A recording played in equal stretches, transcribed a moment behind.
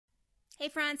Hey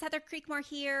friends, Heather Creekmore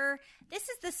here. This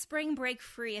is the Spring Break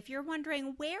Free. If you're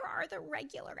wondering where are the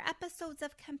regular episodes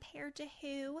of Compared to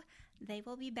Who, they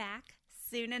will be back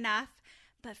soon enough.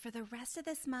 But for the rest of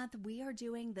this month, we are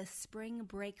doing the Spring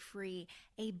Break Free,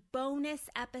 a bonus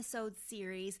episode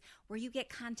series where you get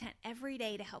content every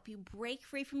day to help you break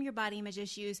free from your body image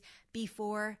issues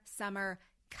before summer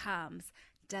comes.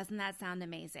 Doesn't that sound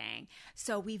amazing?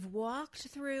 So we've walked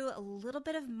through a little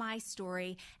bit of my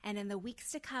story, and in the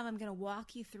weeks to come, I'm going to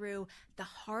walk you through the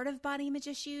heart of body image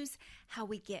issues, how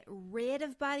we get rid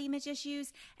of body image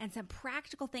issues, and some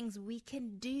practical things we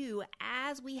can do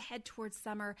as we head towards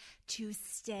summer to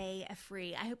stay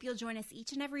free. I hope you'll join us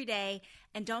each and every day.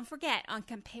 And don't forget, on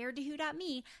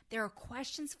comparedtowho.me, there are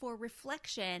questions for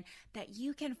reflection that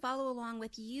you can follow along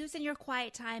with, use in your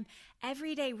quiet time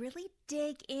every day. Really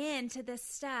dig into this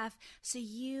stuff so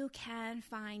you can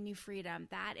find new freedom.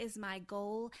 That is my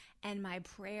goal and my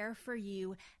prayer for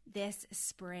you this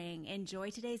spring. Enjoy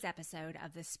today's episode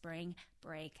of the Spring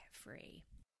Break Free.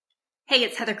 Hey,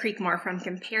 it's Heather Creekmore from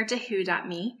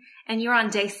comparedtowho.me, and you're on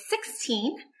day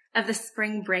 16 of the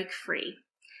Spring Break Free.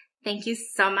 Thank you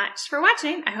so much for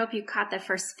watching. I hope you caught the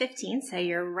first 15, so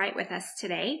you're right with us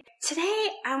today. Today,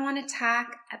 I want to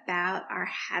talk about our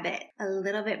habit a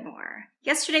little bit more.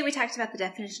 Yesterday, we talked about the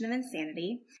definition of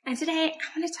insanity, and today,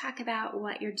 I want to talk about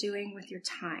what you're doing with your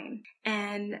time,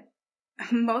 and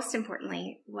most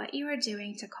importantly, what you are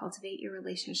doing to cultivate your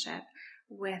relationship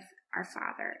with our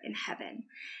Father in heaven.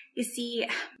 You see,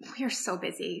 we are so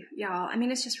busy, y'all. I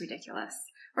mean, it's just ridiculous.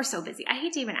 We're so busy. I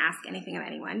hate to even ask anything of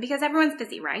anyone because everyone's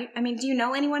busy, right? I mean, do you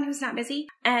know anyone who's not busy?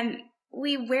 And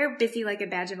we wear busy like a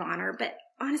badge of honor, but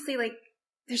honestly,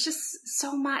 there's just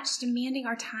so much demanding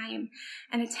our time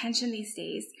and attention these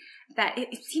days that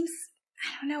it seems,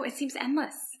 it seems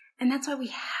endless. And that's why we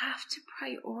have to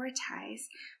prioritize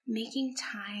making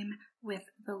time with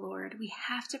the Lord. We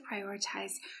have to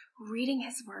prioritize reading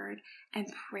His Word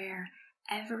and prayer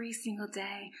every single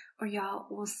day, or y'all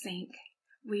will sink.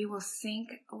 We will sink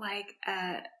like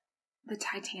the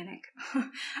Titanic.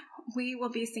 We will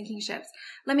be sinking ships.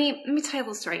 Let me tell you a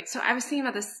little story. So I was thinking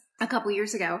about this a couple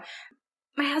years ago.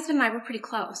 My husband and I were pretty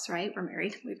close, right? We're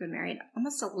married. We've been married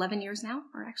almost 11 years now,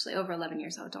 or actually over 11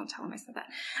 years. Oh, don't tell him I said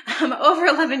that. Over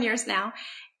 11 years now.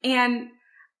 And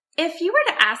if you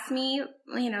were to ask me,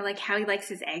 how he likes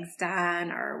his eggs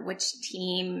done or which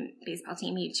baseball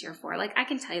team he'd cheer for, I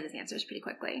can tell you those answers pretty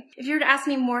quickly. If you were to ask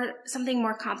me something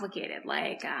more complicated,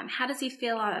 how does he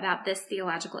feel about this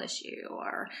theological issue?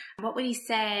 Or what would he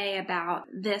say about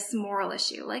this moral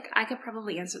issue? I could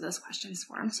probably answer those questions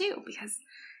for him too, because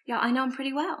y'all, I know him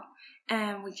pretty well.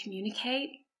 And we communicate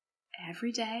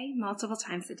every day, multiple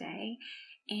times a day.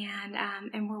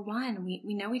 And we're one.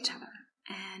 We know each other.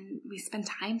 And we spend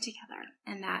time together,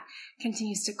 and that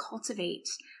continues to cultivate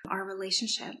our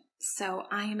relationship. So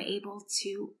I am able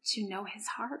to know his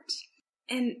heart.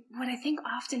 And what I think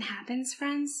often happens,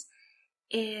 friends,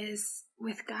 is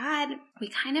with God, we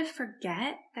kind of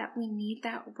forget that we need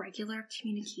that regular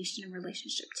communication and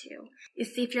relationship too. You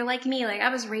see, if you're like me, I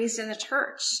was raised in the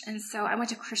church, and so I went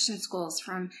to Christian schools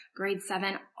from grade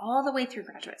 7 all the way through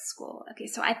graduate school. Okay,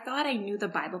 so I thought I knew the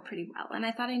Bible pretty well, and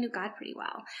I thought I knew God pretty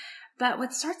well. But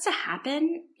what starts to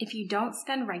happen if you don't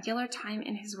spend regular time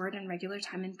in His Word and regular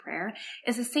time in prayer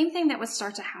is the same thing that would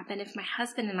start to happen if my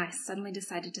husband and I suddenly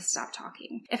decided to stop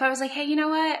talking. If I was like, hey, you know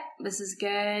what? This is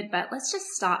good, but let's just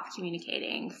stop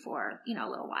communicating for, a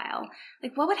little while.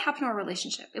 What would happen to our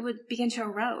relationship? It would begin to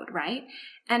erode, right?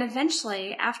 And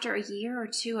eventually, after a year or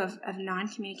two of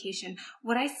non-communication,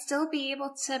 would I still be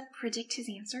able to predict his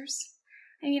answers?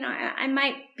 And, I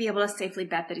might be able to safely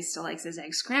bet that he still likes his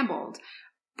eggs scrambled,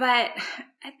 but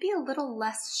I'd be a little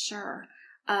less sure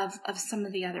of some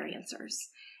of the other answers.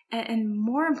 And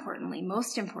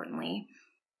most importantly,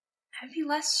 I'd be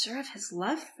less sure of his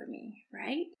love for me,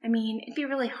 right? I mean, it'd be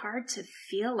really hard to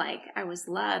feel like I was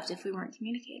loved if we weren't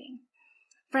communicating.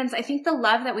 Friends, I think the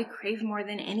love that we crave more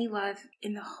than any love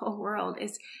in the whole world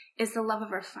is the love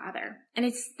of our Father. And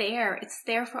it's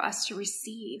there for us to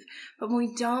receive. But when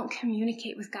we don't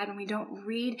communicate with God, when we don't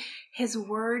read His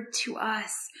Word to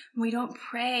us, when we don't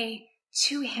pray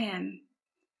to Him,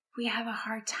 we have a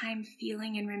hard time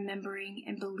feeling and remembering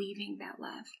and believing that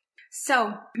love.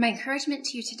 So my encouragement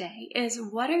to you today is,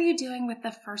 what are you doing with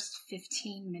the first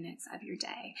 15 minutes of your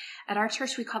day? At our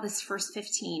church, we call this first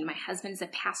 15. My husband's a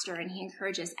pastor, and he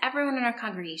encourages everyone in our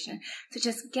congregation to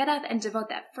just get up and devote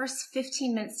that first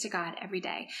 15 minutes to God every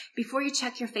day. Before you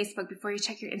check your Facebook, before you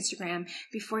check your Instagram,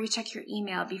 before you check your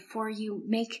email, before you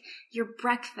make your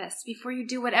breakfast, before you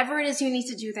do whatever it is you need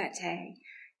to do that day,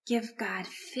 give God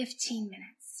 15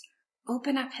 minutes.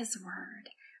 Open up His Word.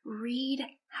 Read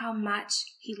how much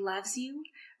he loves you.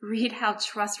 Read how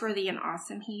trustworthy and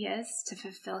awesome he is to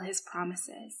fulfill his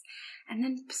promises. And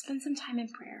then spend some time in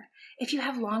prayer. If you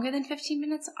have longer than 15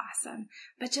 minutes, awesome.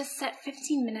 But just set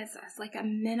 15 minutes as like a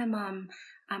minimum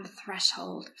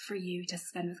threshold for you to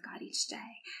spend with God each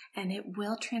day. And it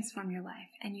will transform your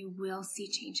life and you will see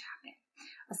change happen.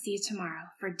 I'll see you tomorrow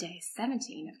for day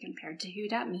 17 of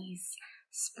ComparedToWho.me's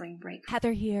Spring Break.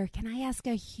 Heather here. Can I ask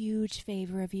a huge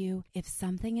favor of you? If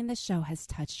something in the show has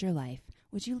touched your life,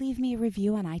 would you leave me a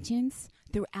review on iTunes?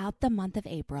 Throughout the month of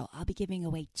April, I'll be giving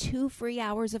away 2 free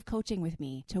hours of coaching with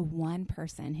me to one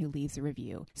person who leaves a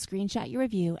review. Screenshot your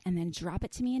review and then drop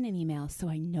it to me in an email so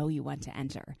I know you want to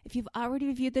enter. If you've already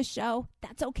reviewed the show,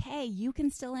 that's okay. You can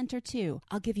still enter too.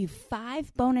 I'll give you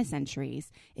 5 bonus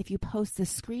entries if you post the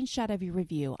screenshot of your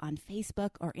review on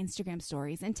Facebook or Instagram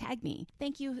stories and tag me.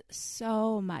 Thank you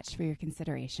so much for your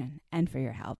consideration and for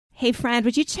your help. Hey friend,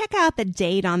 would you check out the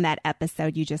date on that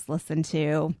episode you just listened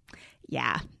to?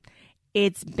 Yeah.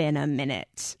 It's been a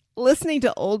minute. Listening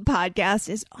to old podcasts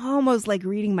is almost like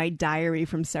reading my diary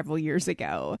from several years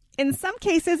ago. In some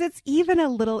cases, it's even a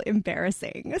little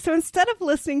embarrassing. So instead of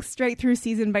listening straight through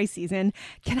season by season,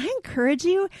 can I encourage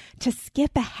you to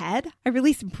skip ahead? I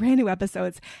release brand new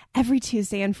episodes every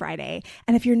Tuesday and Friday.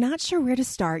 And if you're not sure where to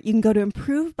start, you can go to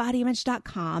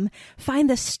improvedbodyimage.com, find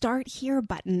the Start Here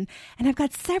button, and I've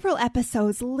got several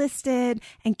episodes listed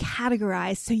and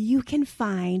categorized so you can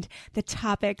find the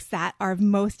topics that are of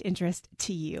most interest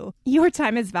to you. Your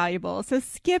time is valuable, so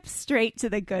skip straight to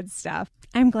the good stuff.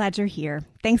 I'm glad you're here.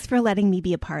 Thanks for letting me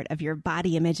be a part of your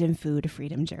body image and food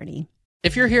freedom journey.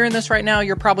 If you're hearing this right now,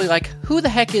 you're probably like, who the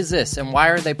heck is this? And why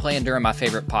are they playing during my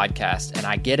favorite podcast? And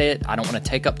I get it. I don't want to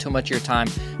take up too much of your time,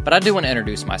 but I do want to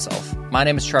introduce myself. My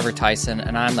name is Trevor Tyson,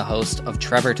 and I'm the host of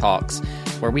Trevor Talks,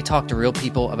 where we talk to real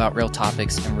people about real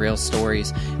topics and real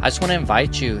stories. I just want to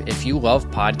invite you, if you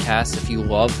love podcasts, if you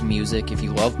love music, if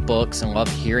you love books and love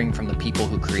hearing from the people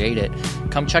who create it,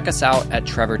 come check us out at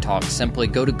Trevor Talks. Simply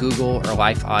go to Google or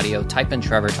Life Audio, type in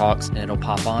Trevor Talks, and it'll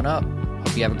pop on up.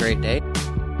 Hope you have a great day.